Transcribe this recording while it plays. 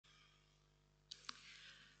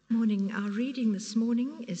morning. Our reading this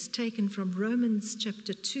morning is taken from Romans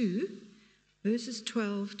chapter 2, verses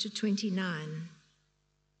 12 to 29.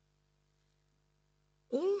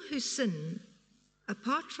 All who sin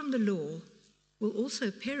apart from the law will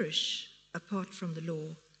also perish apart from the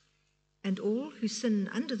law, and all who sin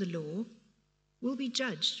under the law will be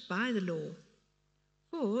judged by the law.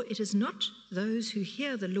 For it is not those who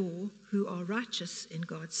hear the law who are righteous in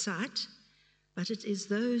God's sight, but it is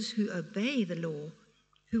those who obey the law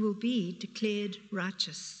who will be declared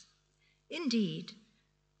righteous. Indeed,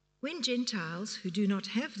 when Gentiles who do not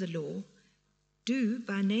have the law do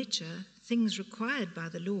by nature things required by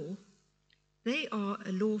the law, they are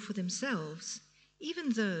a law for themselves, even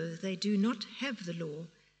though they do not have the law,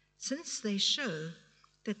 since they show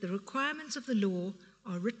that the requirements of the law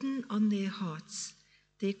are written on their hearts,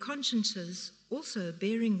 their consciences also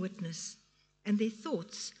bearing witness, and their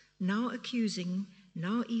thoughts now accusing,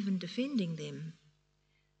 now even defending them.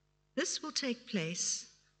 This will take place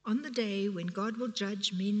on the day when God will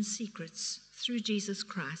judge men's secrets through Jesus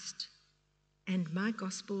Christ, and my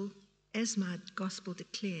gospel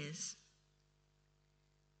declares.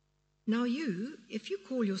 Now you, if you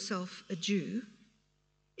call yourself a Jew,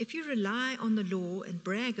 if you rely on the law and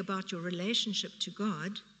brag about your relationship to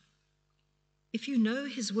God, if you know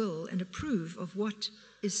his will and approve of what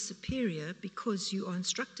is superior because you are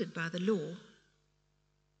instructed by the law,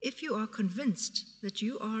 if you are convinced that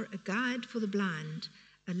you are a guide for the blind,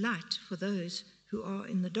 a light for those who are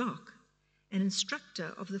in the dark, an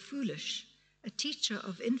instructor of the foolish, a teacher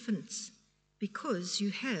of infants, because you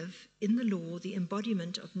have in the law the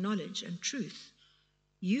embodiment of knowledge and truth,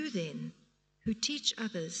 you then, who teach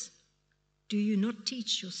others, do you not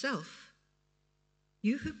teach yourself?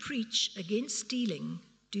 You who preach against stealing,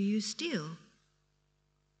 do you steal?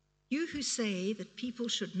 You who say that people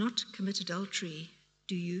should not commit adultery,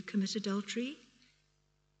 do you commit adultery?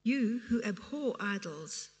 You who abhor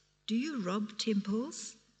idols, do you rob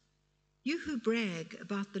temples? You who brag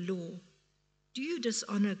about the law, do you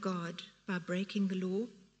dishonor God by breaking the law?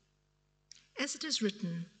 As it is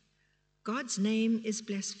written, God's name is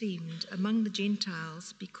blasphemed among the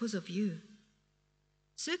Gentiles because of you.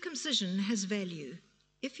 Circumcision has value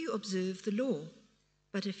if you observe the law,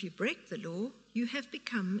 but if you break the law, you have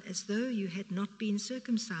become as though you had not been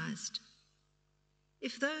circumcised.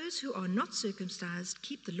 If those who are not circumcised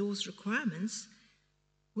keep the law's requirements,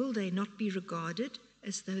 will they not be regarded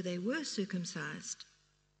as though they were circumcised?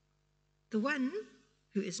 The one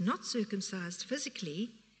who is not circumcised physically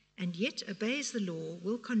and yet obeys the law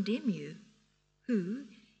will condemn you, who,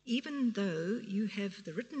 even though you have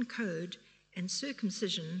the written code and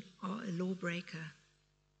circumcision, are a lawbreaker.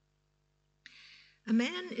 A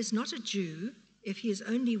man is not a Jew if he is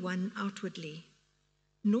only one outwardly,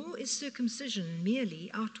 nor is circumcision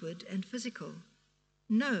merely outward and physical.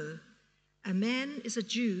 No, a man is a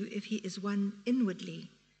Jew if he is one inwardly.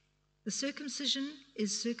 The circumcision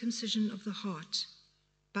is circumcision of the heart,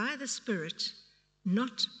 by the Spirit,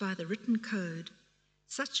 not by the written code.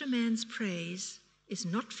 Such a man's praise is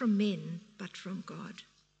not from men, but from God.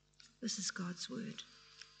 This is God's word.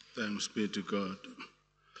 Thanks be to God.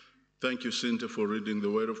 Thank you, Cynthia, for reading the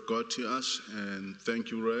word of God to us, and thank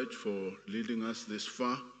you, Reg, for leading us this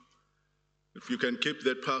far. If you can keep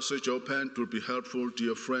that passage open, it will be helpful,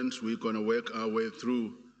 dear friends. We're going to work our way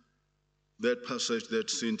through that passage that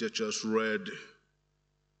Cynthia just read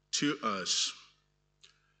to us.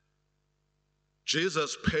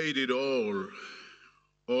 Jesus paid it all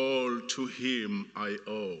to him I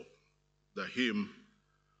owe, the hymn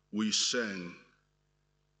we sang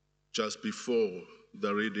just before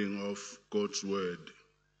the reading of God's word.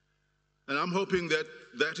 And I'm hoping that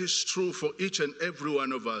that is true for each and every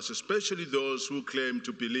one of us, especially those who claim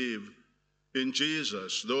to believe in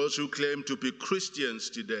Jesus, those who claim to be Christians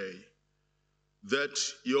today, that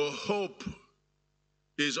your hope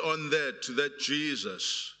is on that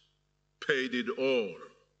Jesus paid it all.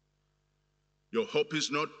 Your hope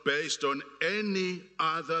is not based on any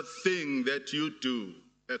other thing that you do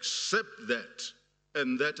except that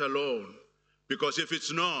and that alone. Because if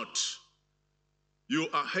it's not, you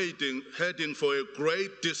are heading for a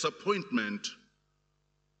great disappointment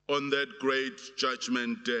on that great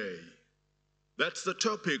judgment day. That's the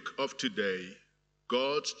topic of today,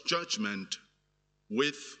 God's judgment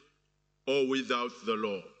with or without the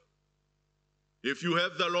law. If you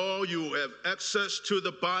have the law, you have access to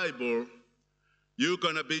the Bible, you're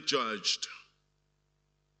going to be judged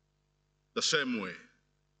the same way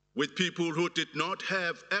with people who did not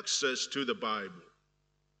have access to the Bible.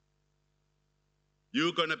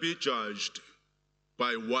 You're going to be judged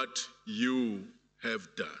by what you have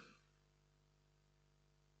done.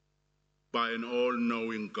 by an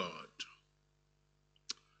all-knowing God.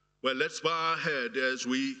 Well, let's bow our head as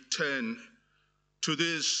we turn to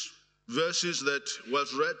these verses that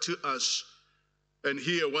was read to us and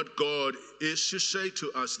hear what God is to say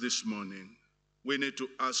to us this morning. We need to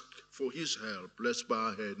ask for his help. Let's bow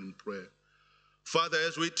our head in prayer. Father,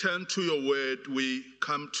 as we turn to your word, we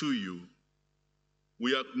come to you.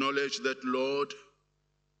 We acknowledge that, Lord,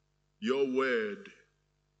 your word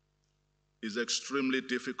is extremely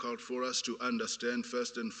difficult for us to understand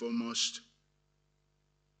first and foremost,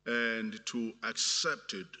 and to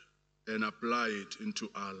accept it and apply it into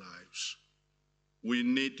our lives. We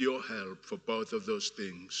need your help for both of those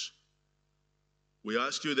things. We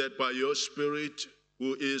ask you that by your Spirit,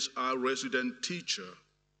 who is our resident teacher,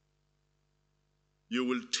 you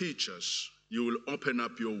will teach us, you will open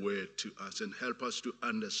up your word to us and help us to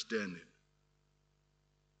understand it.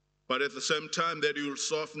 But at the same time, that you will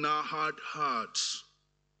soften our hard hearts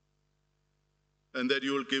and that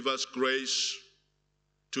you will give us grace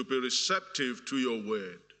to be receptive to your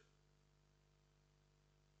word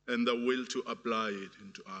and the will to apply it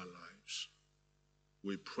into our lives.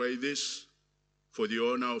 We pray this for the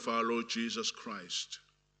honor of our Lord Jesus Christ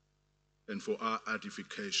and for our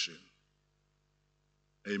edification.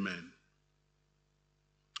 Amen.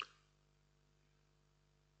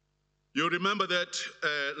 You remember that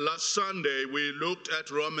last Sunday we looked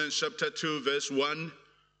at Romans chapter 2, verse 1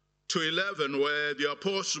 to 11, where the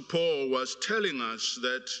Apostle Paul was telling us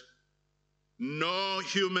that no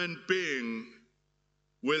human being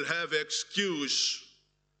will have excuse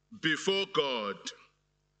before God,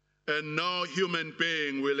 and no human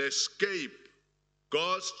being will escape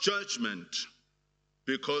God's judgment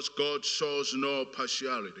because God shows no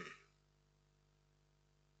partiality.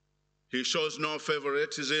 He shows no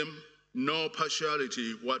favoritism, no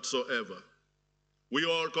partiality whatsoever. We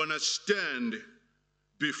are going to stand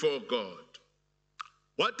before God.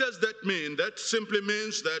 What does that mean? That simply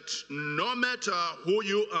means that no matter who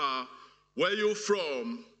you are, where you're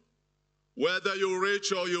from, whether you're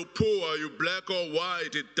rich or you're poor, you're black or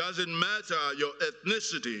white, it doesn't matter your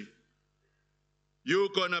ethnicity, you're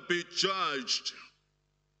going to be judged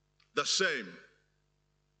the same.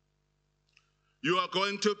 You are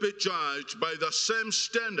going to be judged by the same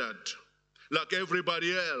standard like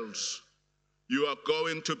everybody else. You are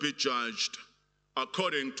going to be judged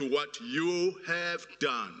according to what you have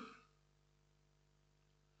done.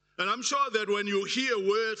 And I'm sure that when you hear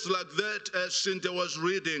words like that, as Cynthia was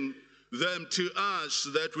reading them to us,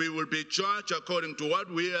 that we will be judged according to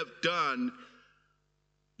what we have done,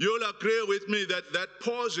 you'll agree with me that that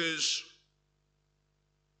poses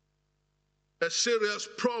a serious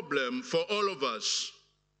problem for all of us.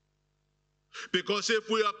 Because if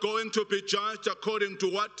we are going to be judged according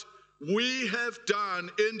to what we have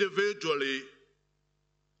done individually,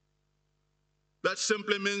 that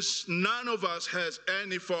simply means none of us has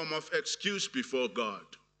any form of excuse before God.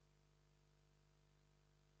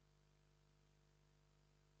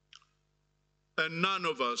 And none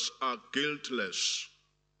of us are guiltless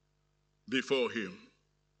before him.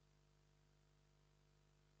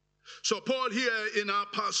 So Paul here in our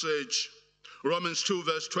passage, Romans 2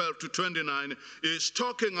 verse 12 to 29, is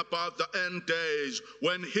talking about the end days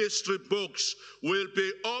when history books will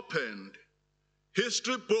be opened.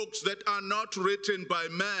 History books that are not written by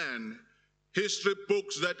man, history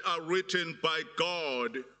books that are written by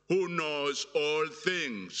God, who knows all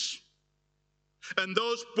things. And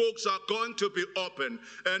those books are going to be opened,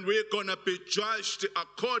 and we're going to be judged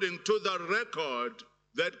according to the record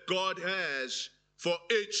that God has for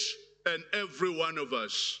each and every one of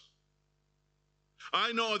us.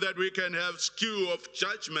 I know that we can have skew of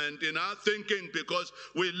judgment in our thinking because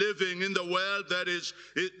we're living in the world that is,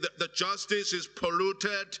 the justice is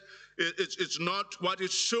polluted. It's not what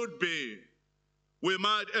it should be. We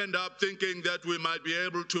might end up thinking that we might be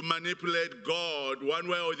able to manipulate God one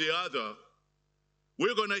way or the other.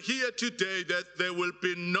 We're going to hear today that there will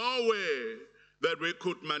be no way that we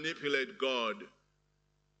could manipulate God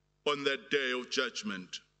on that day of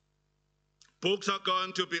judgment. Books are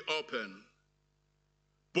going to be open.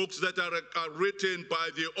 Books that are written by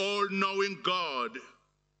the all-knowing God.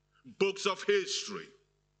 Books of history.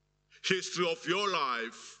 History of your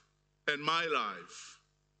life and my life.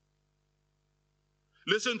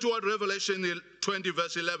 Listen to what Revelation 20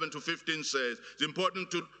 verse 11 to 15 says. It's important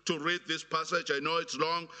to read this passage. I know it's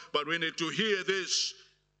long, but we need to hear this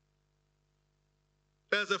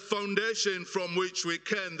as a foundation from which we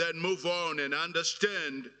can then move on and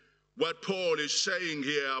understand what Paul is saying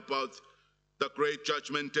here about the great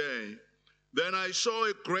judgment day. Then I saw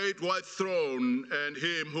a great white throne and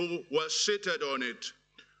him who was seated on it,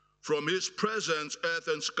 From his presence, earth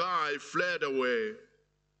and sky fled away,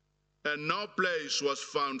 and no place was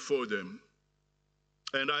found for them.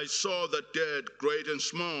 And I saw the dead, great and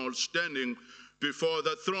small, standing before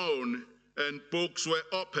the throne, and books were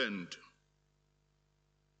opened.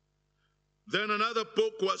 Then another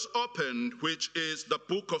book was opened, which is the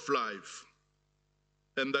book of life.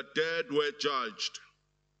 And the dead were judged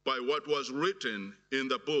by what was written in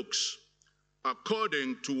the books,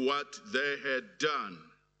 according to what they had done.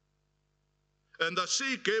 And the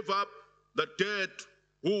sea gave up the dead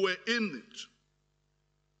who were in it.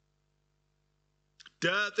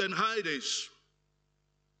 Death and Hades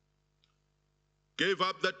gave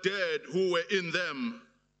up the dead who were in them,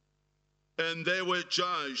 and they were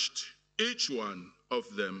judged, each one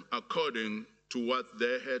of them, according to what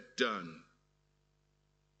they had done.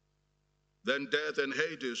 Then death and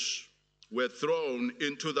Hades were thrown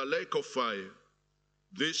into the lake of fire.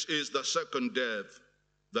 This is the second death,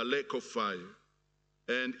 the lake of fire.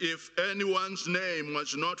 And if anyone's name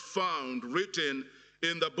was not found written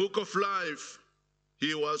in the book of life,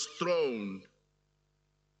 he was thrown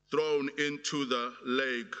into the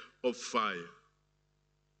lake of fire.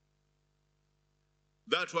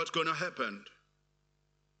 That's what's going to happen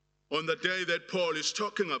on the day that Paul is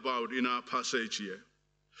talking about in our passage here.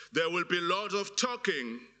 There will be lots of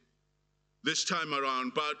talking this time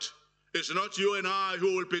around, but it's not you and I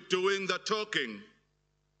who will be doing the talking.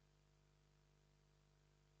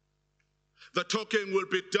 The talking will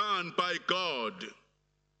be done by God.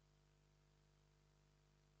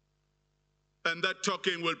 And that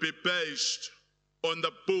talking will be based on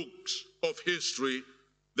the books of history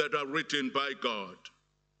that are written by God.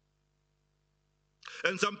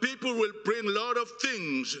 And some people will bring a lot of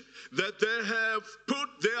things that they have put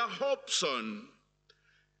their hopes on.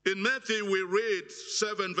 In Matthew, we read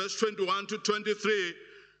 7, verse 21 to 23,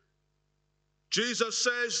 Jesus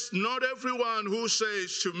says, "Not everyone who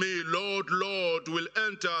says to me, 'Lord, Lord,' will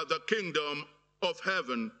enter the kingdom of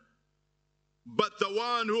heaven, but the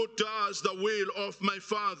one who does the will of my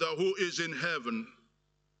Father who is in heaven."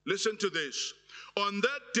 Listen to this. "On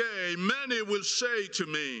that day, many will say to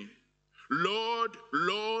me, 'Lord,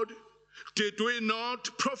 Lord, did we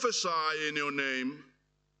not prophesy in your name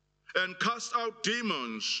and cast out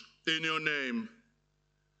demons in your name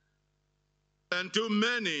and do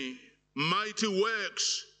many mighty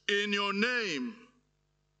works in your name?'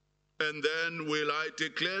 And then will I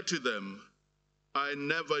declare to them, 'I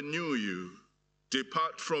never knew you.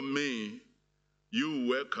 Depart from me, you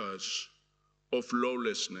workers of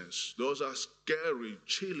lawlessness.'" Those are scary,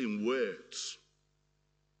 chilling words.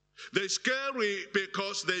 They're scary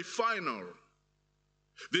because they're final.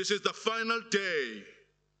 This is the final day.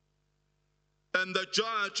 And the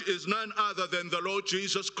judge is none other than the Lord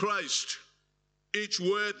Jesus Christ. Each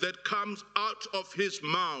word that comes out of his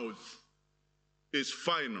mouth is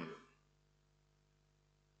final.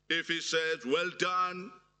 If he says, "Well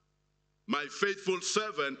done, my faithful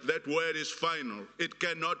servant," that word is final. It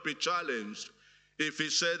cannot be challenged. If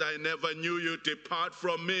he said, "I never knew you, depart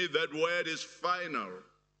from me," that word is final.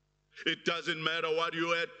 It doesn't matter what you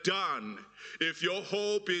had done. If your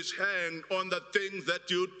hope is hanging on the things that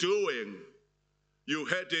you're doing, you're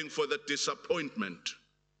heading for the disappointment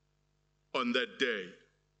on that day.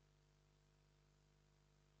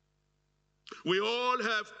 We all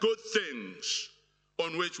have good things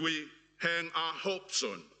on which we hang our hopes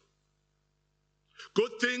on.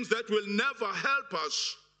 Good things that will never help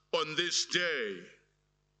us on this day.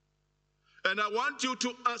 And I want you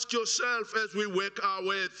to ask yourself as we work our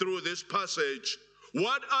way through this passage,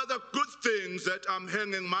 what are the good things that I'm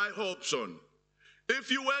hanging my hopes on? If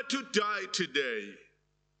you were to die today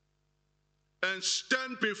and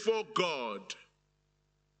stand before God,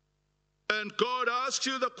 and God asks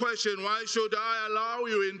you the question, "Why should I allow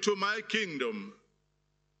you into my kingdom?"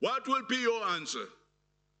 what will be your answer?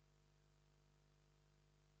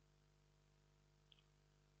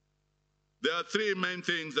 There are three main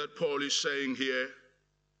things that Paul is saying here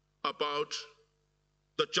about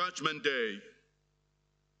the judgment day.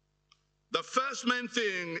 The first main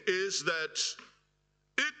thing is that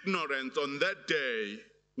ignorance on that day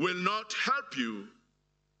will not help you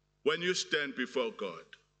when you stand before God.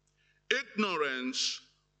 Ignorance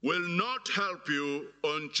will not help you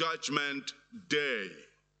on Judgment Day.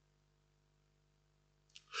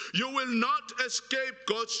 You will not escape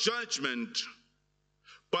God's judgment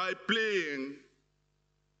by plea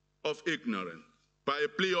of ignorance,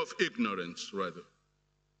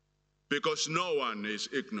 because no one is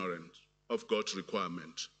ignorant of God's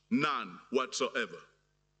requirements, none whatsoever.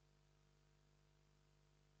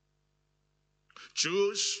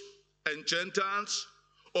 Jews and Gentiles,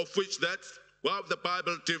 of which that Well, the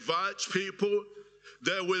Bible divides people.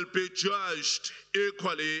 They will be judged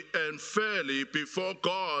equally and fairly before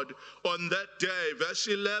God on that day.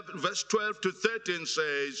 Verse 12 to 13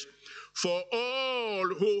 says, "For all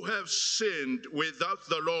who have sinned without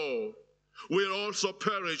the law will also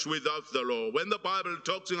perish without the law." When the Bible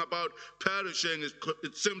talking about perishing,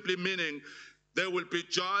 it's simply meaning they will be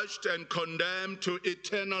judged and condemned to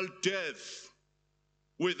eternal death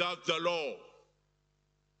without the law.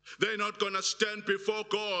 They're not going to stand before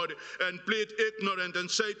God and plead ignorant and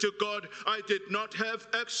say to God, "I did not have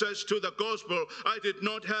access to the gospel. I did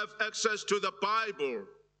not have access to the Bible."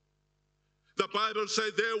 The Bible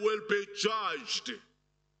says they will be judged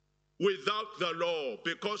without the law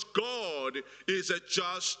because God is a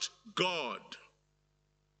just God.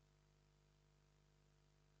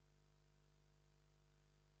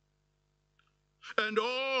 And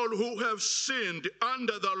all who have sinned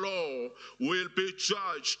under the law will be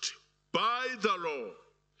judged by the law.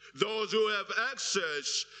 Those who have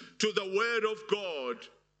access to the word of God,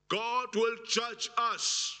 God will judge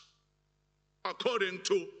us according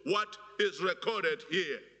to what is recorded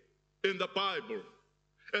here in the Bible.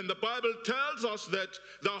 And the Bible tells us that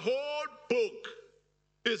the whole book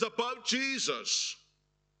is about Jesus.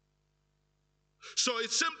 So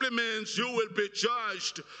it simply means you will be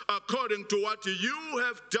judged according to what you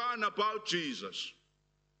have done about Jesus.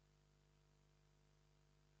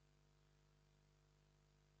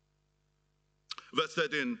 Verse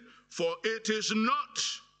 13, "For it is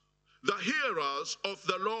not the hearers of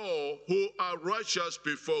the law who are righteous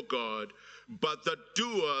before God, but the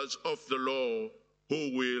doers of the law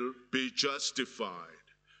who will be justified."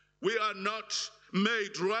 We are not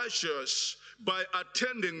made righteous by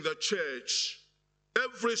attending the church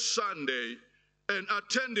every Sunday and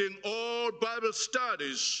attending all Bible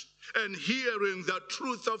studies and hearing the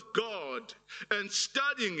truth of God and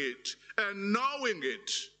studying it and knowing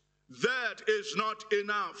it. That is not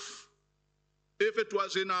enough. If it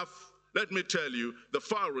was enough, let me tell you, the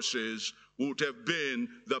Pharisees would have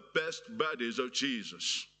been the best buddies of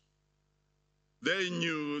Jesus. They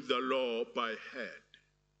knew the law by head.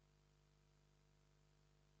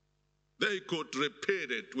 They could repeat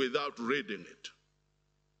it without reading it.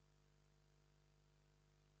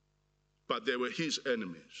 But they were his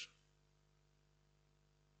enemies.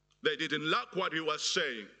 They didn't like what he was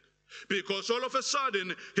saying, because all of a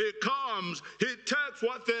sudden he comes, he takes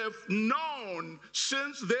what they've known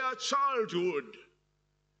since their childhood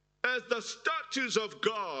as the statutes of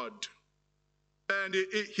God, and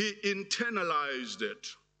he internalized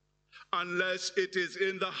it. Unless it is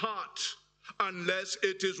in the heart, unless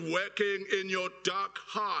it is working in your dark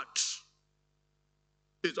heart,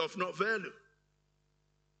 it's of no value.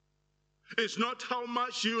 It's not how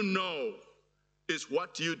much you know, it's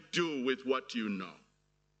what you do with what you know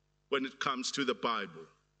when it comes to the Bible.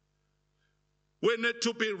 We need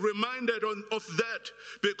to be reminded of that,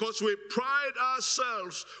 because we pride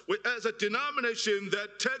ourselves as a denomination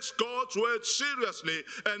that takes God's word seriously,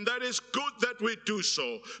 and that is good that we do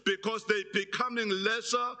so, because they're becoming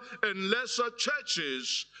lesser and lesser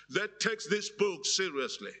churches that takes this book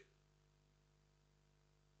seriously.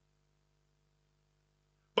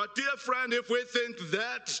 But dear friend, if we think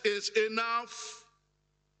that is enough,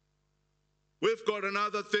 we've got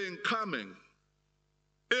another thing coming.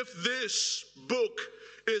 If this book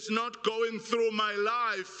is not going through my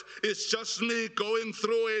life, it's just me going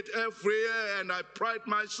through it every year, and I pride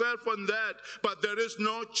myself on that, but there is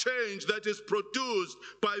no change that is produced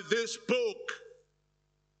by this book,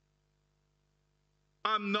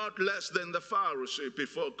 I'm not less than the Pharisee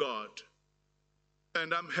before God,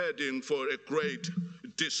 and I'm heading for a great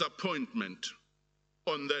disappointment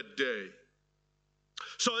on that day.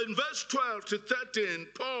 So in verse 12 to 13,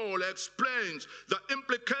 Paul explains the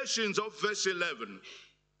implications of verse 11.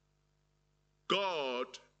 God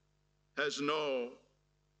has no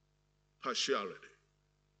partiality,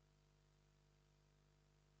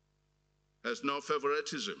 has no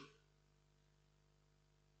favoritism.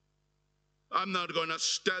 I'm not going to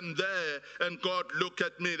stand there and God look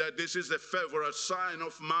at me that this is a favorite sign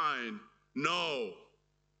of mine. No.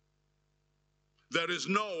 There is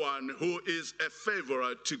no one who is a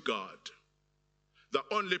favorite to God. The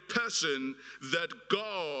only person that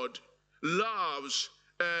God loves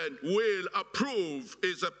and will approve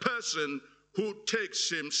is a person who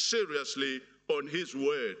takes him seriously on his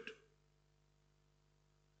word.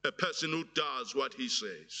 A person who does what he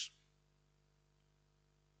says.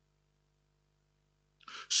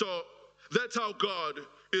 So that's how God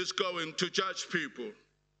is going to judge people.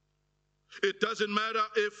 It doesn't matter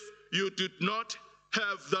if you did not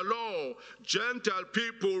have the law. Gentile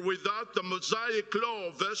people without the Mosaic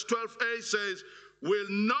law, verse 12a says, will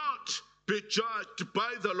not be judged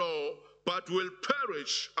by the law, but will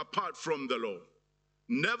perish apart from the law.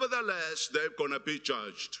 Nevertheless, they're going to be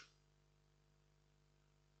judged.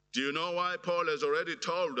 Do you know why Paul has already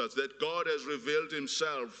told us that God has revealed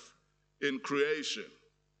himself in creation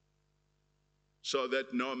so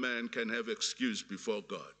that no man can have excuse before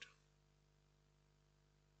God?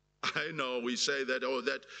 I know we say that, oh,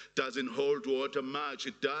 that doesn't hold water much.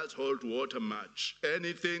 It does hold water much.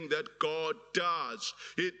 Anything that God does,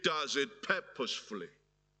 he does it purposefully.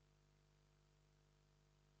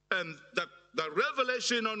 And the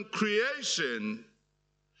revelation on creation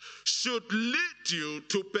should lead you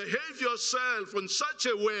to behave yourself in such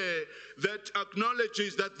a way that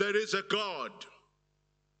acknowledges that there is a God.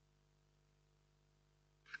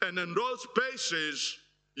 And in those bases,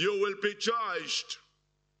 you will be judged,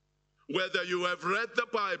 whether you have read the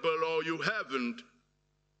Bible or you haven't.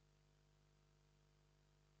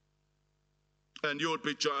 And you will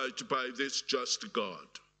be judged by this just God.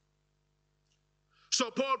 So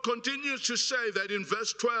Paul continues to say that in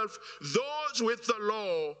verse 12, those with the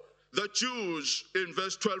law, the Jews in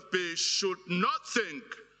verse 12b, should not think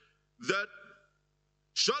that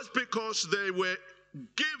just because they were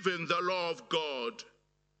given the law of God,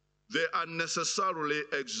 they are necessarily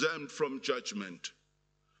exempt from judgment.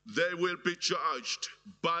 They will be judged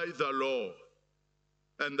by the law.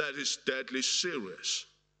 And that is deadly serious,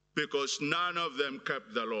 because none of them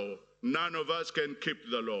kept the law. None of us can keep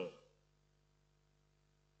the law.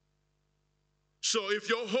 So if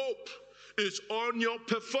your hope is on your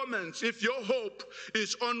performance, if your hope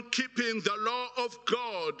is on keeping the law of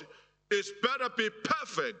God, it better be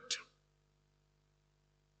perfect.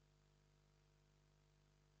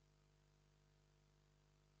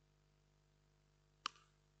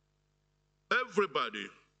 Everybody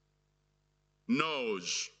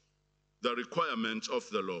knows the requirements of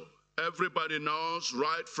the law. Everybody knows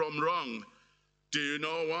right from wrong. Do you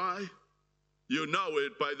know why? You know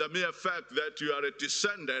it by the mere fact that you are a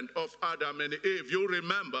descendant of Adam and Eve. You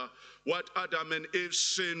remember what Adam and Eve's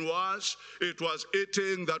sin was? It was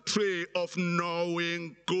eating the tree of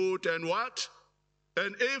knowing good and what?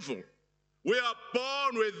 And evil. We are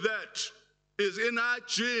born with that. It's in our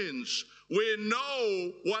genes. We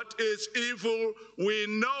know what is evil. We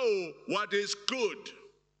know what is good.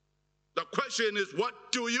 The question is,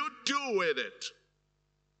 what do you do with it?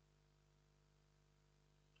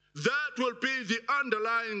 That will be the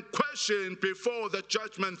underlying question before the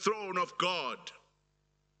judgment throne of God.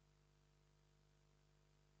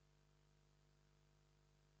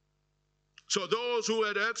 So those who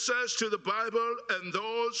had access to the Bible and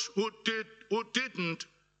those who didn't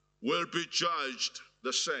will be judged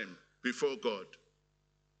the same before God.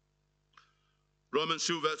 Romans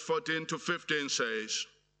 2 verse 14 to 15 says,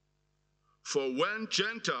 for when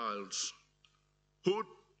Gentiles who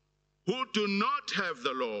do not have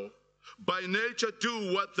the law by nature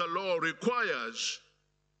do what the law requires,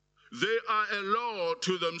 they are a law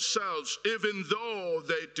to themselves, even though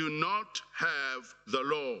they do not have the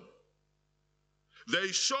law. They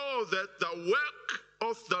show that the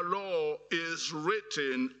work of the law is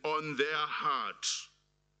written on their hearts,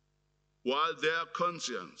 while their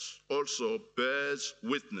conscience also bears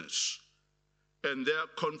witness, and their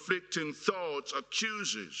conflicting thoughts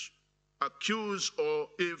accuse or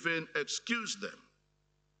even excuse them.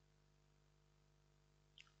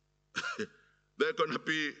 There's going to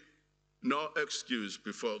be no excuse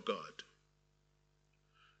before God.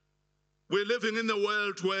 We're living in a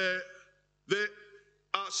world where there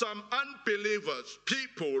are some unbelievers,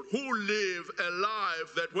 people who live a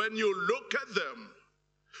life that when you look at them,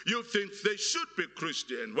 you think they should be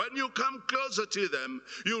Christian. When you come closer to them,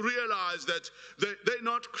 you realize that they're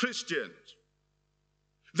not Christians.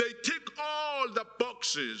 They tick all the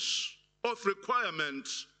boxes of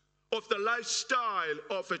requirements of the lifestyle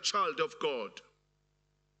of a child of God.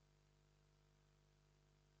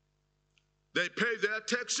 They pay their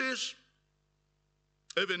taxes,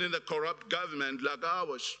 even in the corrupt government like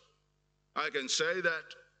ours. I can say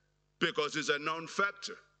that because it's a known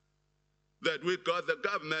factor that we've got the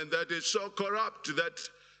government that is so corrupt that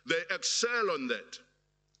they excel on that.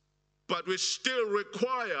 But we're still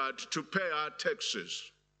required to pay our taxes.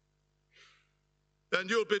 And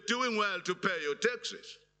you'll be doing well to pay your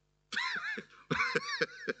taxes.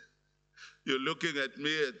 You're looking at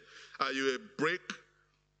me and are you a brick?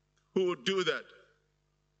 Who would do that?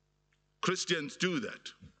 Christians do that.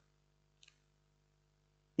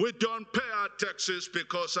 We don't pay our taxes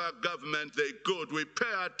because our government, they're good. We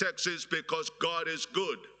pay our taxes because God is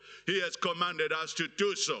good. He has commanded us to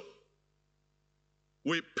do so.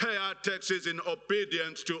 We pay our taxes in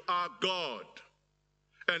obedience to our God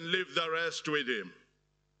and leave the rest with him.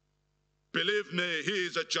 Believe me, he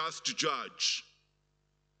is a just judge.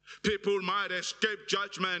 People might escape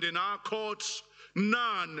judgment in our courts.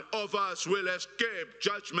 None of us will escape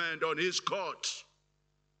judgment on his courts.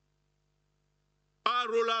 Our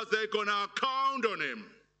rulers, they're going to account on him,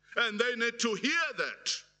 and they need to hear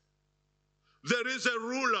that. There is a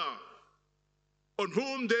ruler on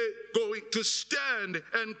whom they're going to stand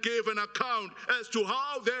and give an account as to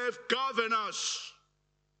how they've governed us.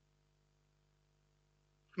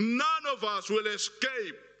 None of us will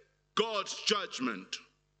escape God's judgment.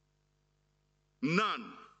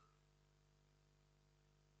 None.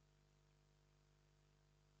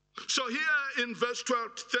 So here in verse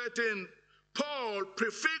 12-13, Paul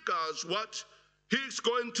prefigures what he's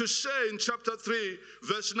going to say in chapter 3,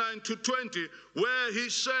 verse 9-20, where he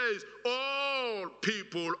says, all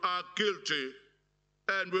people are guilty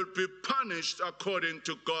and will be punished according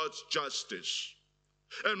to God's justice.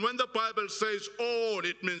 And when the Bible says all,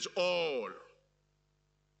 it means all.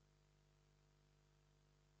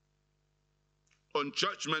 On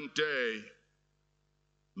Judgment Day,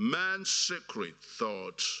 man's secret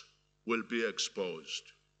thoughts will be exposed.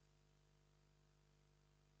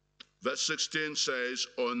 Verse 16 says,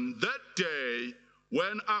 on that day,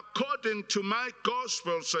 when according to my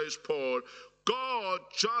gospel, says Paul, God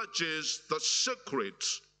judges the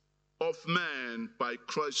secrets of man by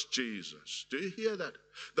Christ Jesus. Do you hear that?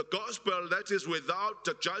 The gospel that is without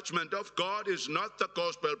the judgment of God is not the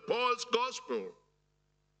gospel. Paul's gospel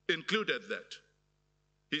included that.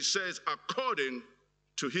 He says, according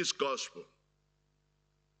to his gospel.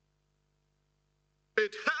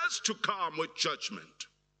 It has to come with judgment.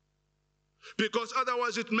 Because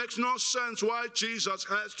otherwise it makes no sense why Jesus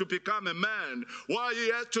has to become a man, why he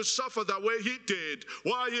has to suffer the way he did,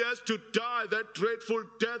 why he has to die that dreadful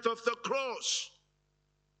death of the cross.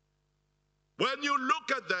 When you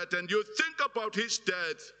look at that and you think about his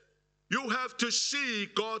death, you have to see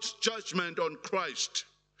God's judgment on Christ.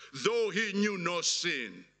 Though he knew no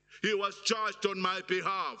sin, he was judged on my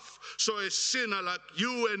behalf. So a sinner like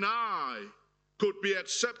you and I could be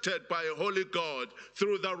accepted by a holy God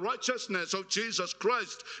through the righteousness of Jesus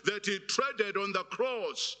Christ that he treaded on the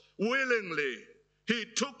cross willingly. He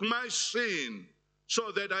took my sin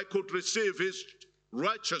so that I could receive his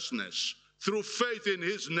righteousness through faith in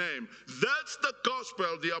his name. That's the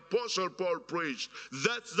gospel the Apostle Paul preached.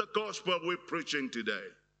 That's the gospel we're preaching today.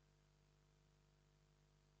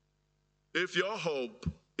 If your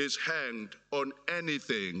hope is hanged on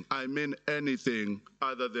anything, I mean anything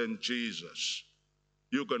other than Jesus,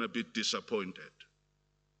 you're going to be disappointed.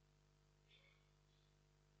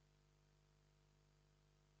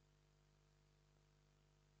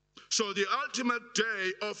 So the ultimate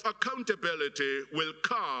day of accountability will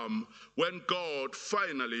come when God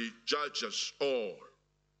finally judges all.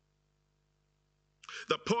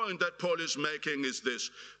 The point that Paul is making is this: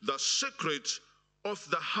 the secrets of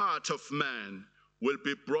the heart of man will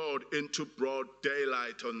be brought into broad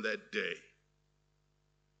daylight on that day,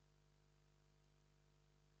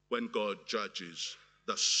 when God judges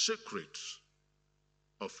the secrets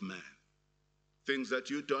of man. Things that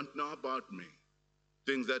you don't know about me,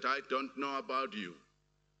 things that I don't know about you,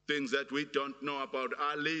 things that we don't know about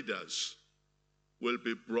our leaders will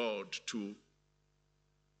be brought to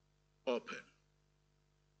open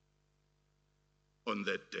on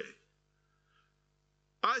that day.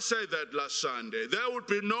 I said that last Sunday. There would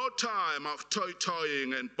be no time of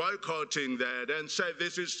toying and boycotting that and say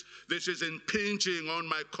this is impinging on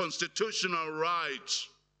my constitutional rights.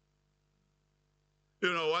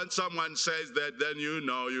 You know, when someone says that, then you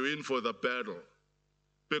know you're in for the battle.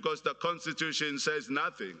 Because the Constitution says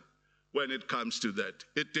nothing when it comes to that.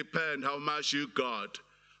 It depends how much you got,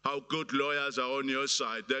 how good lawyers are on your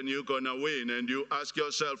side, then you're going to win. And you ask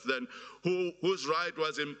yourself then, whose right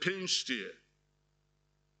was impinged here?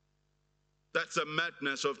 That's the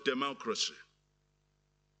madness of democracy.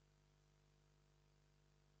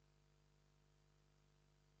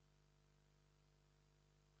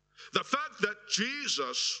 The fact that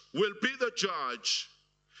Jesus will be the judge,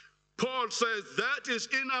 Paul says that is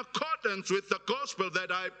in accordance with the gospel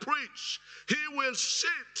that I preach. He will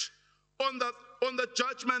sit on the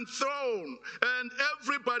judgment throne, and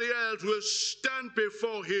everybody else will stand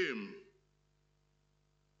before him,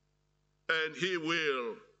 and he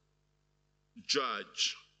will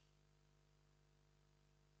judge.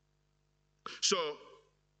 So,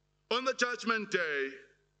 on the judgment day,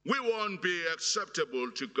 we won't be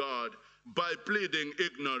acceptable to God by pleading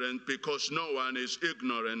ignorant, because no one is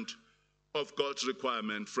ignorant of God's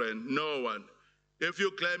requirement, friend. No one. If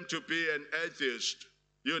you claim to be an atheist,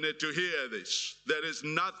 You need to hear this. There is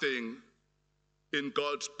nothing in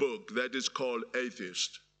God's book that is called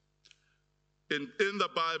atheist. In the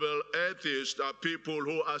Bible, atheists are people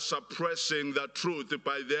who are suppressing the truth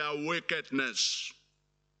by their wickedness.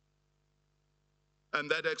 And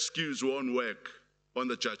that excuse won't work on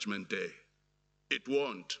the judgment day. It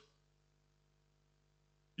won't.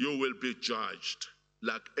 You will be judged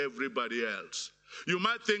like everybody else. You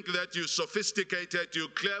might think that you're sophisticated, you're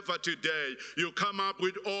clever today. You come up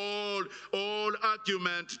with all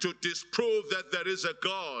argument to disprove that there is a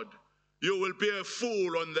God. You will be a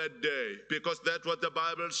fool on that day, because that's what the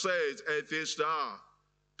Bible says atheists are.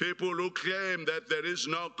 People who claim that there is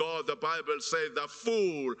no God, the Bible says the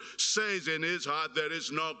fool says in his heart there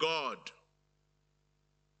is no God.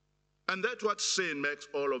 And that's what sin makes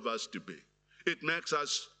all of us to be. It makes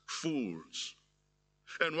us fools.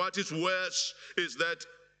 And what is worse is that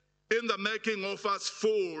in the making of us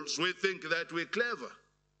fools, we think that we're clever.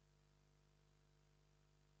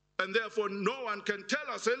 And therefore, no one can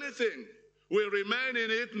tell us anything. We remain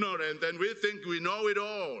in ignorance and we think we know it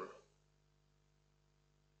all.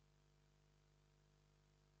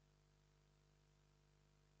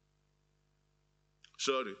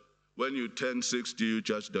 Sorry, when you turn 60, you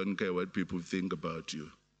just don't care what people think about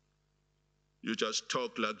you. You just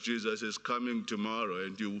talk like Jesus is coming tomorrow,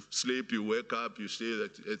 and you sleep, you wake up, you see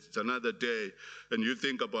that it's another day, and you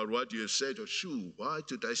think about what you said. Oh, shoo, why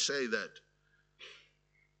did I say that?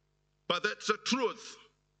 But that's the truth.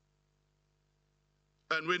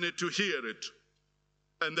 And we need to hear it.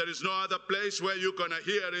 And there is no other place where you're going to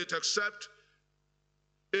hear it except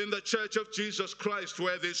in the Church of Jesus Christ,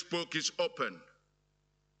 where this book is open.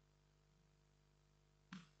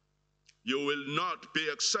 You will not be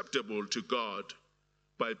acceptable to God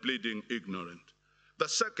by pleading ignorant. The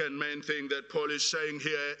second main thing that Paul is saying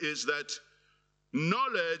here is that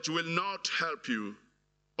knowledge will not help you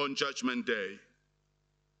on Judgment Day.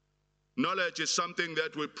 Knowledge is something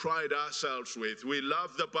that we pride ourselves with. We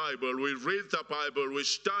love the Bible, we read the Bible, we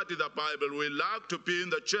study the Bible, we like to be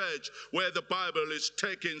in the church where the Bible is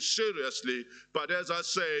taken seriously. But as I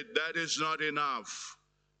said, that is not enough.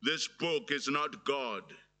 This book is not God.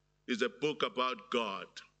 It's a book about God.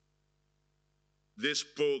 This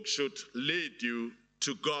book should lead you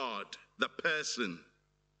to God, the person.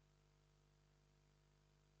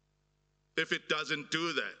 If it doesn't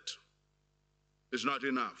do that, it's not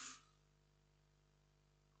enough.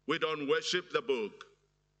 We don't worship the book.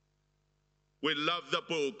 We love the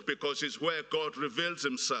book because it's where God reveals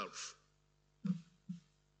himself.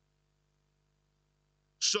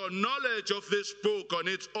 So knowledge of this book on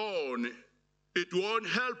its own, it won't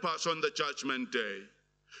help us on the Judgment Day.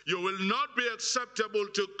 You will not be acceptable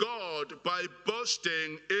to God by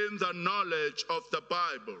boasting in the knowledge of the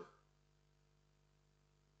Bible.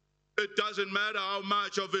 It doesn't matter how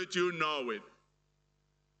much of it you know it.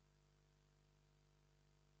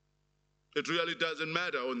 It really doesn't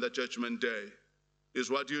matter on the Judgment Day. It's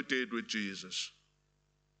what you did with Jesus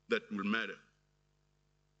that will matter.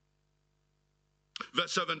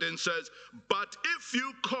 Verse 17 says, but if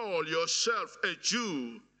you call yourself a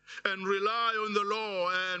Jew and rely on the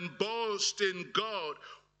law and boast in God,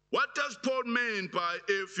 what does Paul mean by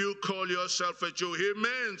if you call yourself a Jew? He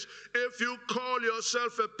means if you call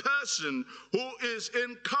yourself a person who is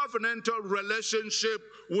in covenantal relationship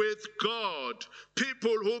with God,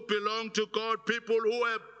 people who belong to God, people who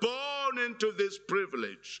are born into this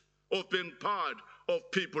privilege of being part of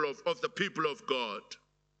the people of God.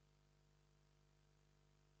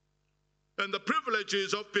 And the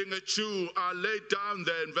privileges of being a Jew are laid down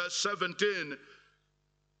there in verse 17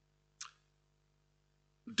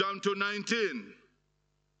 down to 19,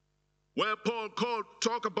 where Paul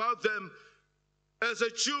talk about them as a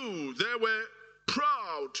Jew. They were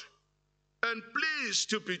proud and pleased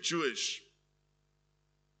to be Jewish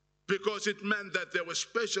because it meant that they were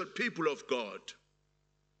special people of God.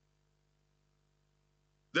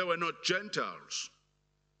 They were not Gentiles.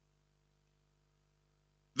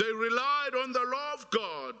 They relied on the law of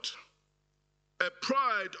God, a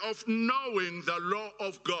pride of knowing the law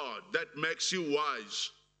of God that makes you wise.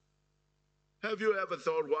 Have you ever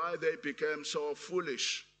thought why they became so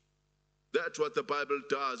foolish? That's what the Bible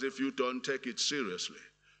does if you don't take it seriously.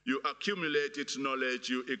 You accumulate its knowledge,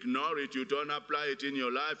 you ignore it, you don't apply it in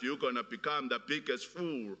your life, you're going to become the biggest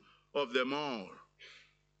fool of them all.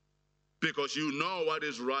 Because you know what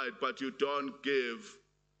is right, but you don't give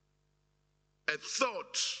a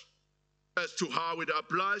thought as to how it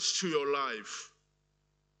applies to your life.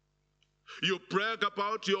 You brag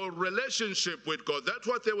about your relationship with God. That's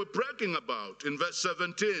what they were bragging about in verse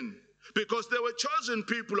 17. Because they were chosen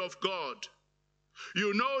people of God.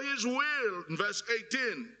 You know his will, in verse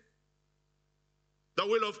 18. The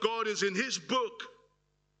will of God is in his book.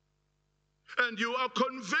 And you are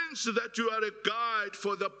convinced that you are a guide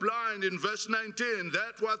for the blind, in verse 19.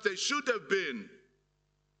 That's what they should have been.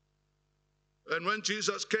 And when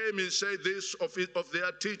Jesus came, he said this of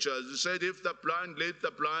their teachers. He said, if the blind lead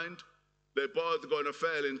the blind, they're both going to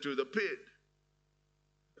fall into the pit.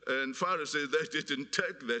 And Pharisees, they didn't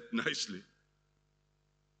take that nicely.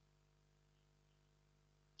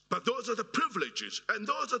 But those are the privileges, and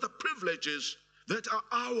those are the privileges that are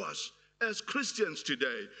ours as Christians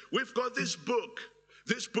today. We've got this book.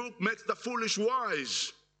 This book makes the foolish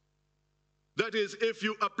wise. That is, if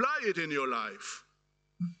you apply it in your life.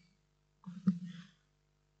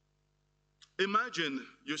 Imagine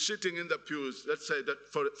you're sitting in the pews. Let's say that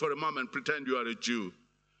for a moment, pretend you are a Jew.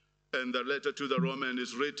 And the letter to the Roman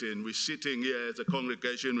is written. We're sitting here as a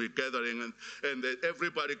congregation, we're gathering, and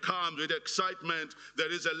everybody comes with excitement.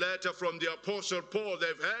 There is a letter from the Apostle Paul.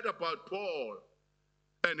 They've heard about Paul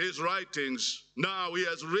and his writings. Now he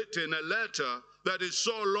has written a letter that is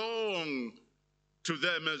so long to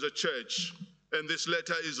them as a church. And this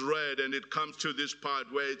letter is read, and it comes to this part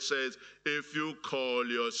where it says, if you call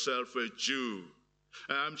yourself a Jew,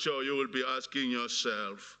 I'm sure you will be asking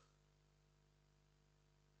yourself,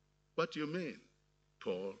 what do you mean,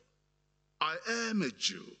 Paul? I am a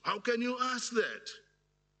Jew. How can you ask that?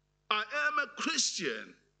 I am a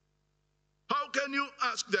Christian. How can you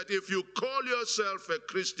ask that if you call yourself a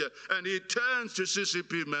Christian? And he turns to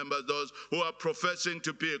CCP members, those who are professing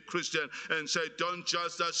to be a Christian, and say, don't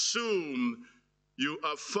just assume you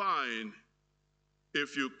are fine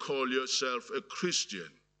if you call yourself a Christian.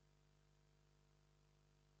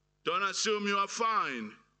 Don't assume you are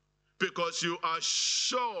fine because you are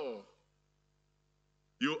sure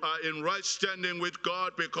you are in right standing with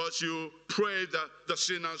God, because you pray the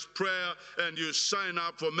sinner's prayer and you sign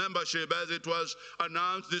up for membership, as it was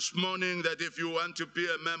announced this morning that if you want to be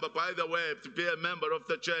a member, by the way, to be a member of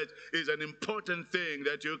the church is an important thing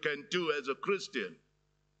that you can do as a Christian.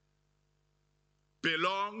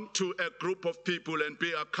 Belong to a group of people and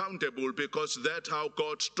be accountable, because that's how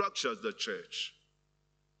God structures the church.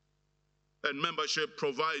 And membership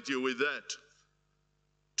provides you with that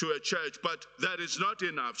to a church. But that is not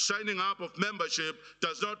enough. Signing up of membership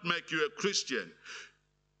does not make you a Christian.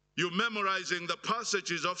 You're memorizing the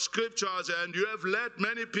passages of scriptures, and you have led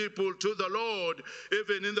many people to the Lord.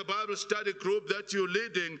 Even in the Bible study group that you're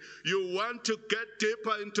leading, you want to get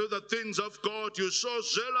deeper into the things of God. You're so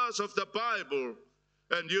zealous of the Bible,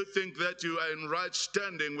 and you think that you are in right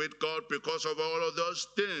standing with God because of all of those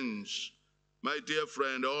things. My dear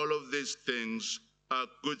friend, all of these things are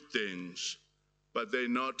good things, but they're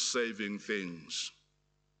not saving things.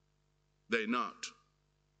 They're not.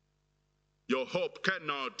 Your hope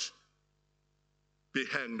cannot be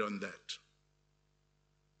hanged on that.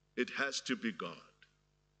 It has to be God.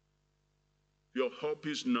 Your hope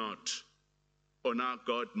is not on our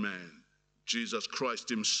God-man, Jesus Christ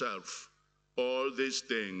himself. All these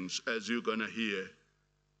things, as you're going to hear,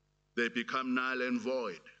 they become null and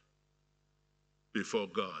void before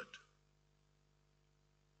God.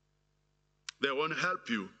 They won't help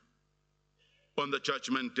you on the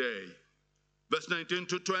judgment day. Verse 19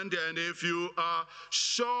 to 20, and if you are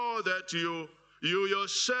sure that you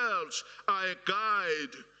yourselves are a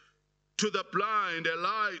guide to the blind, a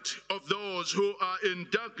light of those who are in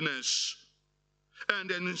darkness,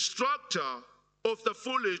 and an instructor of the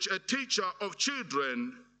foolish, a teacher of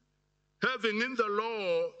children, having in the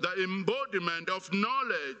law the embodiment of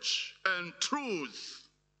knowledge and truth.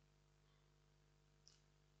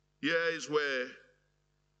 Here is where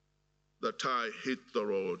the tie hit the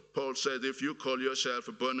road. Paul said, if you call yourself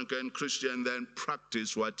a born-again Christian, then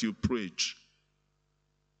practice what you preach.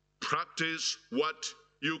 Practice what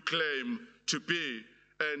you claim to be.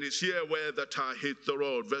 And it's here where the tie hit the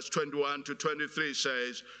road. Verse 21 to 23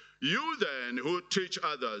 says, you then who teach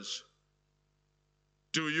others,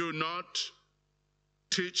 do you not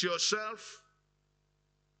teach yourself?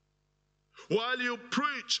 While you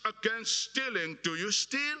preach against stealing, do you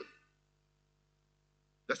steal?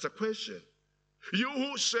 That's the question. You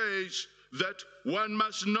who says that one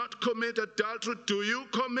must not commit adultery, do you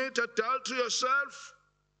commit adultery yourself?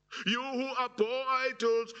 You who abhor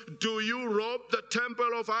idols, do you rob the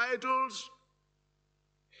temple of idols?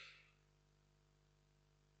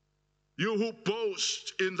 You who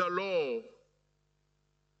boast in the law,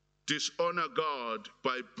 dishonor God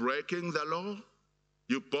by breaking the law?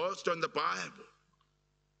 You boast on the Bible.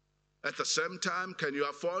 At the same time, can you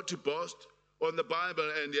afford to boast on the Bible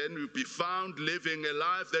and then you be found living a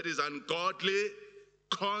life that is ungodly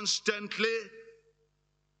constantly?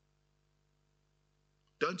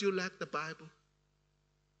 Don't you like the Bible?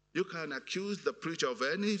 You can accuse the preacher of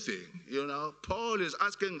anything, you know. Paul is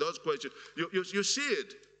asking those questions. You see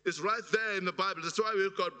it. It's right there in the Bible. That's why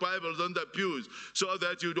we've got Bibles on the pews, so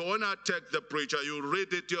that you don't attack the preacher. You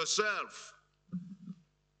read it yourself.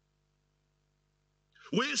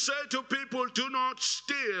 We say to people, do not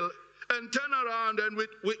steal, and turn around and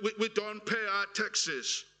we don't pay our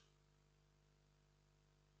taxes.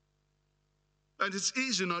 And it's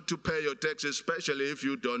easy not to pay your taxes, especially if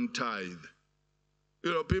you don't tithe.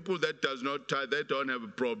 You know, people that does not tithe, they don't have a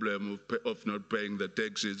problem of not paying the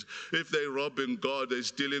taxes. If they're robbing God, they're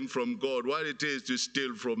stealing from God. What it is to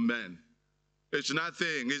steal from men? It's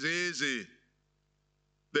nothing. It's easy.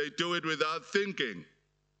 They do it without thinking.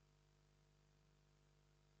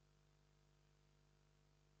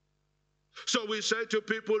 So we say to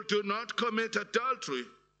people, do not commit adultery.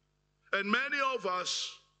 And many of us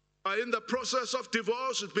are in the process of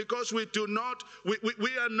divorce because we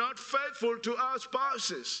are not faithful to our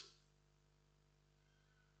spouses.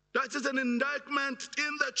 That is an indictment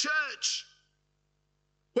in the church.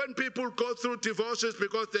 When people go through divorces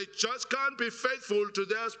because they just can't be faithful to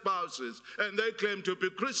their spouses and they claim to be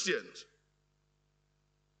Christians.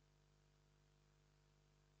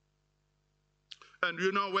 And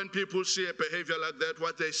you know, when people see a behavior like that,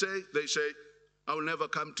 what they say? They say, I will never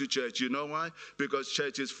come to church. You know why? Because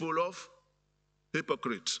church is full of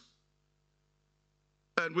hypocrites.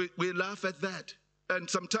 And we laugh at that. And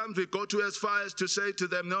sometimes we go to as far as to say to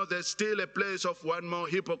them, no, there's still a place of one more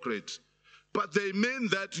hypocrite. But they mean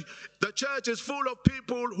that the church is full of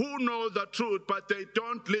people who know the truth, but they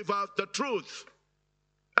don't live out the truth.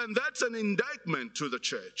 And that's an indictment to the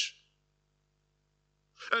church.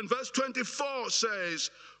 And verse 24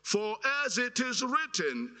 says, for as it is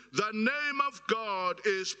written, the name of God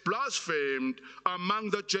is blasphemed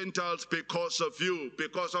among the Gentiles because of you,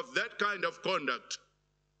 because of that kind of conduct.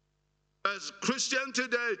 As Christians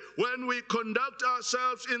today, when we conduct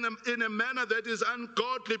ourselves in a manner that is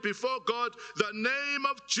ungodly before God, the name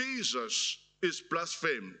of Jesus is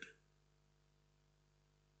blasphemed.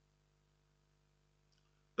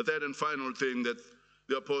 The third and final thing that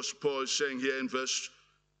the Apostle Paul is saying here in verse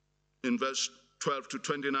 12 to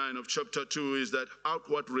 29 of chapter 2 is that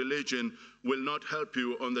outward religion will not help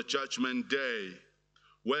you on the judgment day.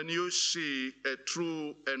 When you see a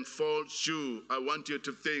true and false Jew, I want you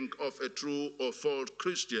to think of a true or false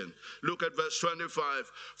Christian. Look at verse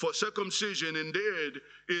 25. For circumcision indeed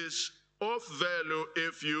is of value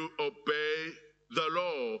if you obey the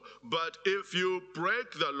law, but if you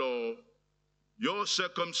break the law, your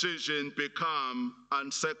circumcision become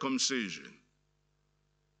uncircumcision.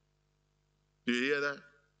 Do you hear that?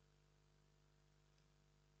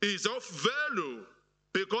 It's of value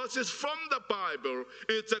because it's from the Bible.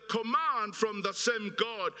 It's a command from the same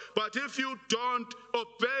God. But if you don't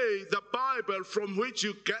obey the Bible from which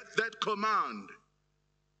you get that command,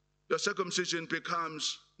 the circumcision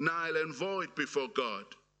becomes null and void before God.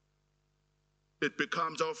 It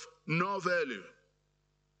becomes of no value.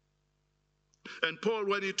 And Paul,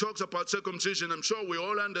 when he talks about circumcision, I'm sure we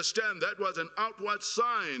all understand that was an outward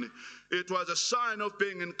sign. It was a sign of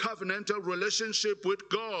being in covenantal relationship with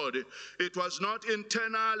God. It was not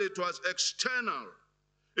internal, it was external.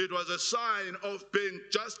 It was a sign of being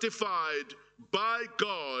justified by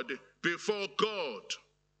God before God.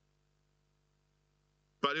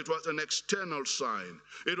 But it was an external sign.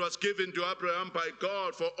 It was given to Abraham by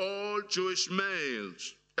God for all Jewish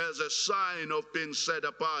males, as a sign of being set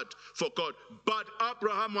apart for God. But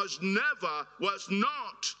Abraham was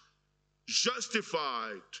not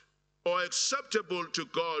justified or acceptable to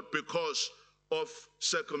God because of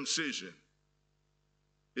circumcision.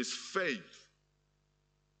 It's faith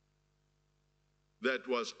that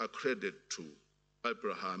was accredited to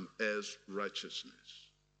Abraham as righteousness.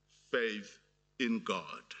 Faith in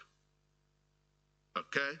God.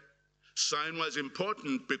 Okay? Sign was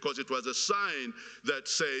important because it was a sign that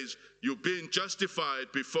says you've been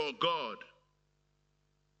justified before God.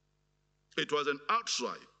 It was an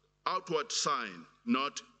outward sign,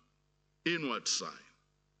 not inward sign.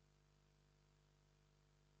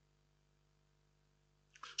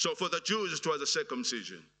 So for the Jews, it was a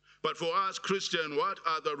circumcision. But for us Christians, what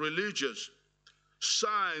are the religious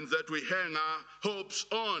signs that we hang our hopes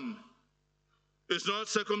on? It's not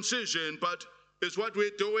circumcision, but it's what we're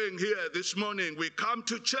doing here this morning. We come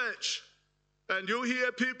to church, and you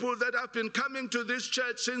hear people that have been coming to this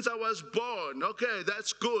church since I was born. Okay,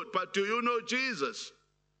 that's good, but do you know Jesus?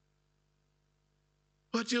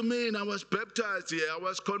 What do you mean? I was baptized here, I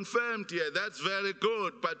was confirmed here. That's very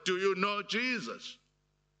good, but do you know Jesus?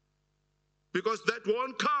 Because that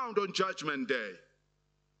won't count on Judgment Day.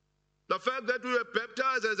 The fact that you were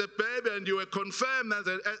baptized as a baby and you were confirmed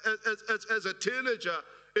as a teenager,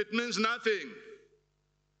 it means nothing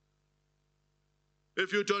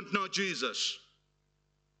if you don't know Jesus.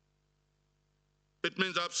 It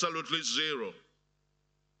means absolutely zero.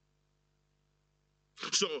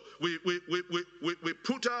 So we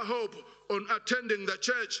put our hope on attending the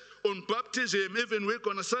church, on baptism. Even we're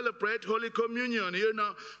going to celebrate Holy Communion. You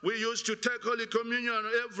know, we used to take Holy Communion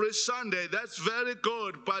every Sunday. That's very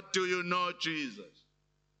good. But do you know Jesus?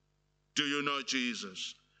 Do you know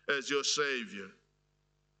Jesus as your Savior?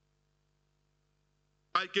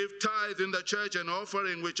 I give tithe in the church and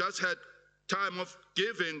offering. We just had time of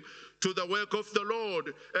giving to the work of the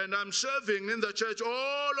Lord, and I'm serving in the church.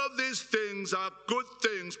 All of these things are good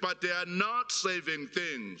things, but they are not saving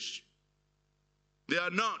things. They are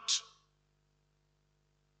not.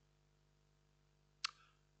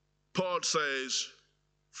 Paul says,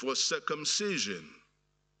 for circumcision,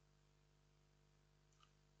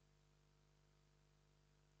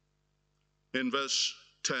 in verse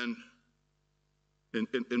 10,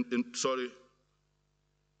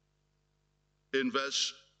 in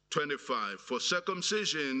verse 25, for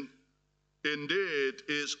circumcision indeed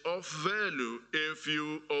is of value if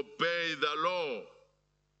you obey the law.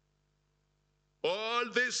 All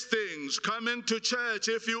these things, coming to church,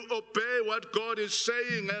 if you obey what God is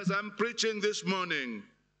saying as I'm preaching this morning,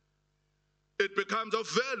 it becomes of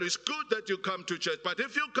value. It's good that you come to church, but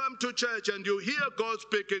if you come to church and you hear God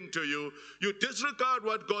speaking to you, you disregard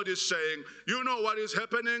what God is saying, you know what is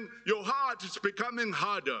happening? Your heart is becoming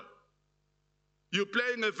harder. You're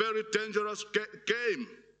playing a very dangerous game.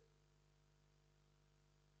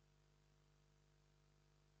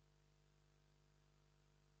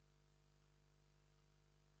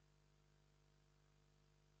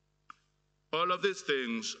 All of these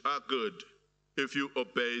things are good if you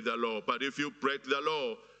obey the law, but if you break the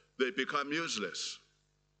law, they become useless.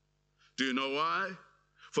 Do you know why?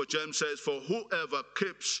 For James says, for whoever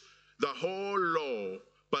keeps the whole law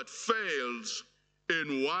but fails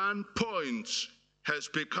in one point has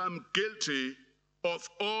become guilty of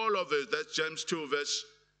all of it. That's James 2, verse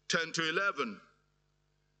 10 to 11.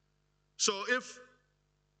 So if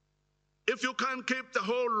you can't keep the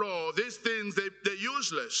whole law, these things, they're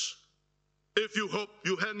useless. If you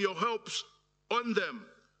hang your hopes on them.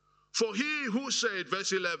 For he who said,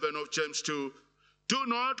 verse 11 of James 2, do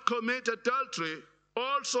not commit adultery,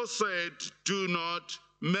 also said, do not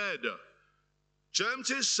murder.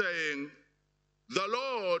 James is saying, the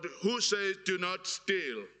Lord who says, do not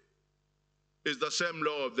steal, is the same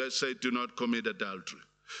Lord that said, do not commit adultery.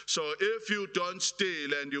 So if you don't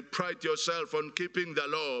steal and you pride yourself on keeping the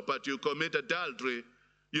law, but you commit adultery,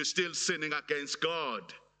 you're still sinning against God.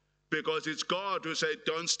 Because it's God who said,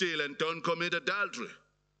 don't steal and don't commit adultery.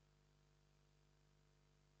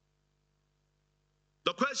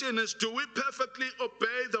 The question is, do we perfectly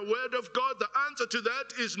obey the word of God? The answer to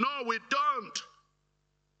that is no, we don't.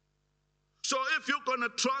 So if you're going to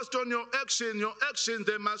trust on your actions,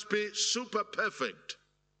 they must be super perfect.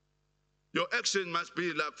 Your action must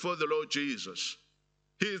be like for the Lord Jesus.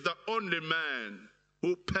 He is the only man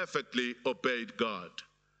who perfectly obeyed God.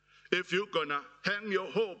 If you're going to hang your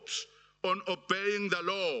hopes on obeying the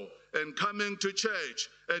law and coming to church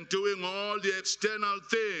and doing all the external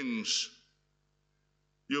things,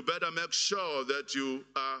 you better make sure that you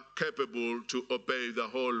are capable to obey the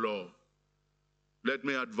whole law. Let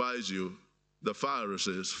me advise you, the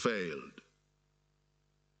Pharisees failed.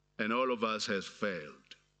 And all of us has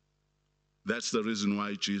failed. That's the reason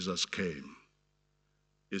why Jesus came.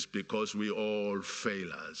 It's because we all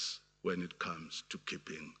failures when it comes to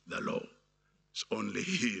keeping the law. It's only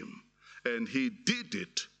him. And he did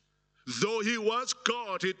it. Though he was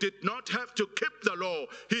God, he did not have to keep the law.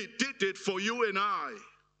 He did it for you and I.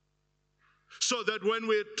 So that when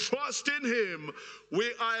we trust in him,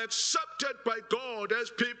 we are accepted by God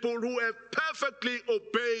as people who have perfectly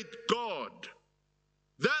obeyed God.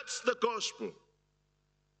 That's the gospel.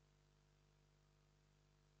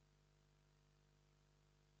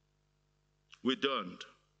 We don't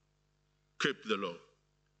keep the law.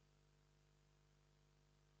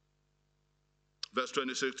 Verse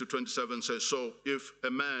 26 to 27 says, so if a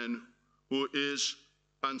man who is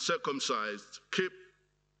uncircumcised keep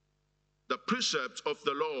the precepts of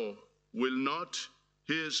the law, will not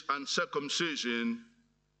his uncircumcision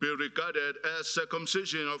be regarded as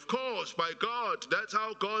circumcision? Of course, by God, that's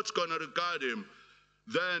how God's going to regard him.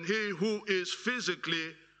 Then he who is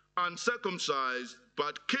physically uncircumcised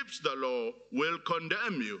but keeps the law will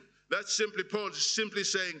condemn you. That's simply Paul simply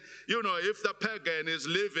saying, you know, if the pagan is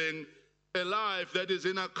living a life that is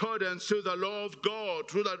in accordance to the law of God,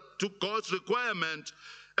 to God's requirement,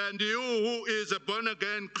 And you who is a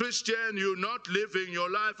born-again Christian, you're not living your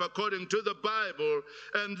life according to the Bible.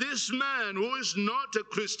 And this man who is not a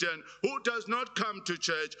Christian, who does not come to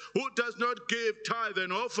church, who does not give tithe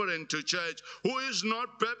and offering to church, who is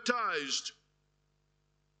not baptized,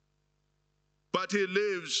 but he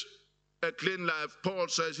lives a clean life, Paul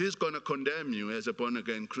says he's going to condemn you as a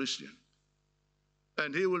born-again Christian.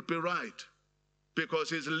 And he will be right, because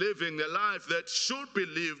he's living the life that should be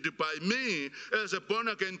lived by me as a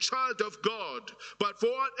born-again child of God. But for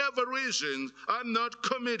whatever reason, I'm not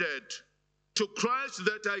committed to Christ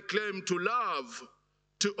that I claim to love,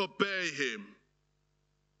 to obey him.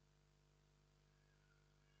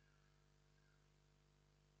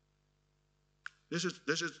 This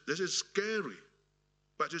is scary,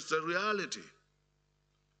 but it's the reality.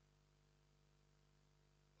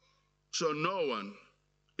 So no one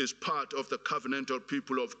is part of the covenantal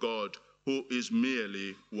people of God who is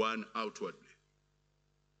merely one outwardly.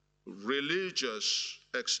 Religious,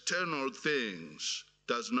 external things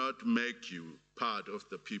does not make you part of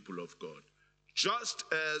the people of God. Just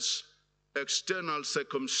as external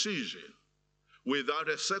circumcision without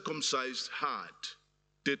a circumcised heart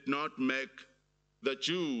did not make the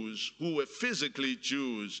Jews who were physically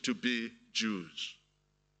Jews to be Jews.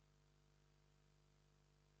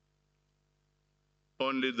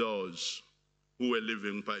 Only those who were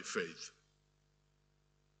living by faith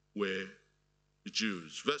were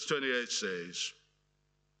Jews. Verse 28 says,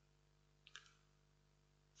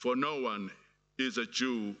 "For no one is a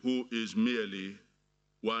Jew who is merely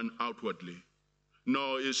one outwardly,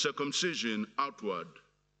 nor is circumcision outward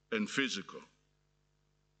and physical."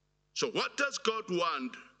 So what does God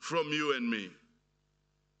want from you and me?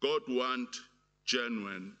 God wants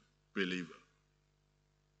genuine believer.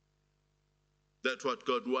 That's what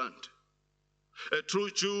God wants. A true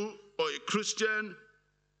Jew or a Christian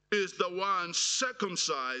is the one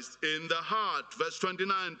circumcised in the heart. Verse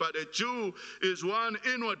 29, "But a Jew is one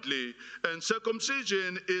inwardly, and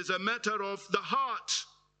circumcision is a matter of the heart,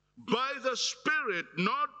 by the Spirit,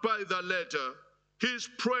 not by the letter. His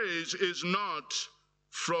praise is not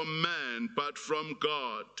from man, but from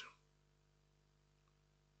God."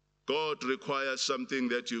 God requires something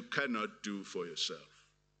that you cannot do for yourself.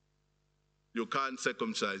 You can't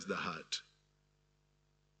circumcise the heart.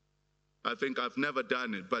 I think I've never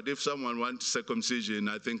done it, but if someone wants circumcision,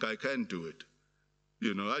 I think I can do it.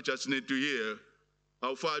 You know, I just need to hear,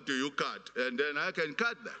 how far do you cut? And then I can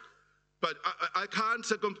cut that. But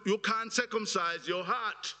you can't circumcise your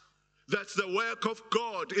heart. That's the work of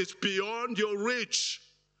God. It's beyond your reach.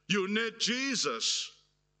 You need Jesus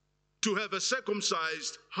to have a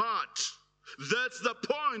circumcised heart. That's the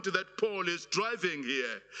point that Paul is driving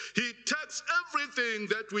here. He takes everything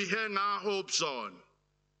that we hang our hopes on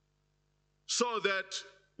so that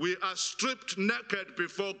we are stripped naked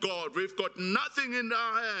before God. We've got nothing in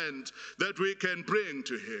our hand that we can bring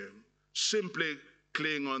to him. Simply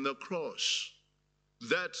cling on the cross.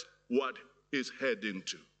 That's what he's heading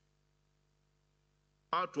to.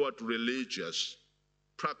 Outward religious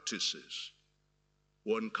practices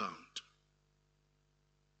won't count.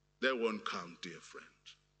 They won't count, dear friend.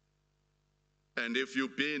 And if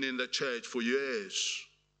you've been in the church for years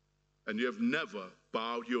and you have never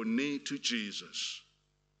bowed your knee to Jesus,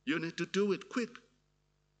 you need to do it quick.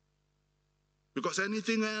 Because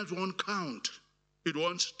anything else won't count. It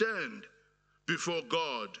won't stand before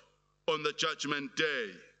God on the judgment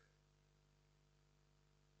day.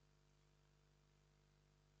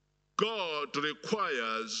 God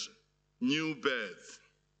requires new birth.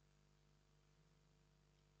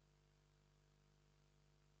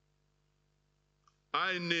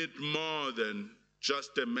 I need more than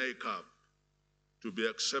just a makeup to be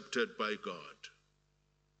accepted by God.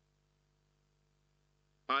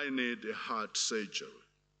 I need a heart surgery,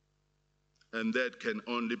 and that can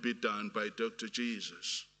only be done by Dr.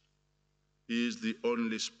 Jesus. He is the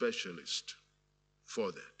only specialist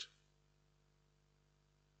for that.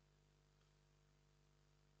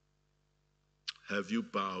 Have you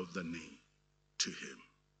bowed the knee to him?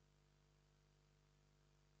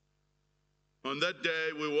 On that day,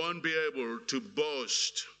 we won't be able to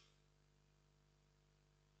boast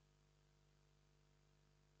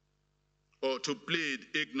or to plead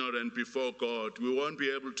ignorant before God. We won't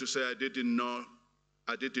be able to say, I didn't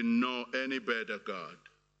know any better, God.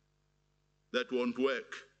 That won't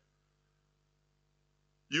work.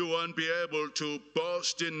 You won't be able to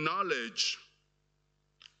boast in knowledge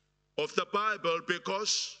of the Bible,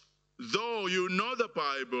 because though you know the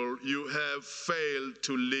Bible, you have failed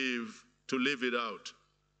to live it out.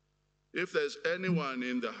 If there's anyone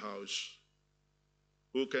in the house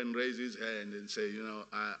who can raise his hand and say, you know,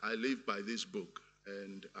 I live by this book,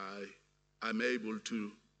 and I'm able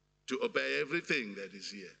to obey everything that is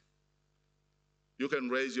here. You can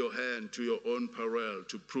raise your hand to your own peril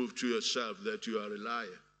to prove to yourself that you are a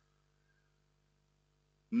liar.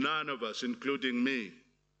 None of us, including me,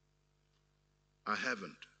 I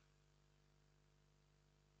haven't.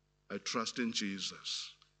 I trust in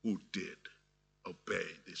Jesus, who did obey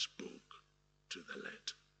this book to the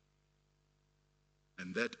letter.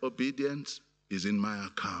 And that obedience is in my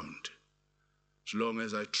account. As long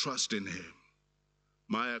as I trust in him,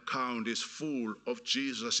 my account is full of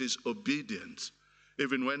Jesus' obedience.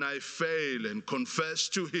 Even when I fail and confess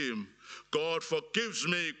to him, God forgives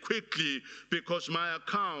me quickly because my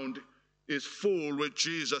account is full with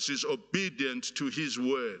Jesus' obedience to his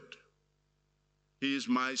word. He is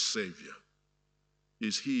my Savior.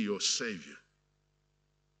 Is he your Savior?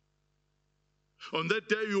 On that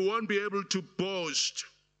day, you won't be able to boast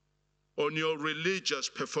on your religious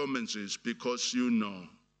performances because you know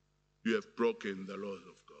you have broken the laws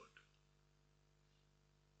of God.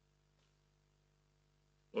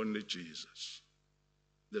 Only Jesus.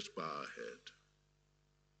 Let's bow our head.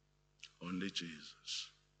 Only Jesus.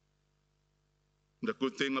 The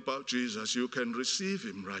good thing about Jesus, you can receive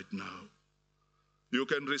him right now. You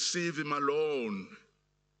can receive him alone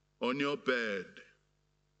on your bed.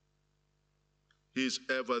 He's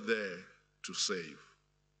ever there to save.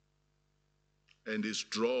 And is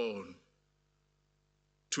drawn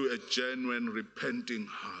to a genuine repenting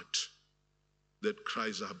heart that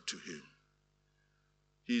cries up to him.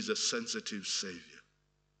 He's a sensitive Savior.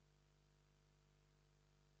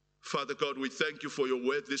 Father God, we thank you for your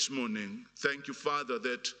word this morning. Thank you, Father,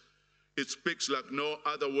 that it speaks like no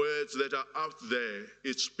other words that are out there.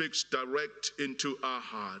 It speaks direct into our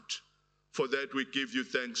heart. For that we give you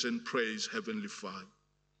thanks and praise, Heavenly Father.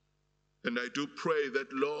 And I do pray that,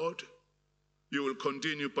 Lord, you will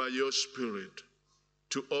continue by your Spirit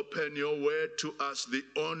to open your word to us the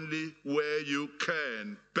only way you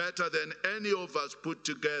can, better than any of us put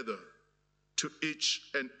together, to each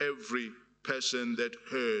and every person that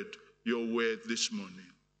heard your word this morning.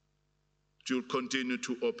 You'll continue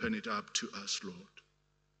to open it up to us, Lord,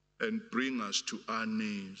 and bring us to our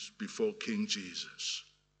knees before King Jesus,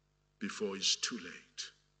 before it's too late.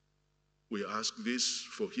 We ask this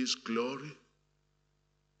for his glory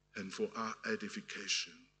and for our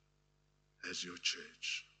edification as your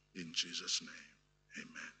church. In Jesus' name,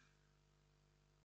 amen.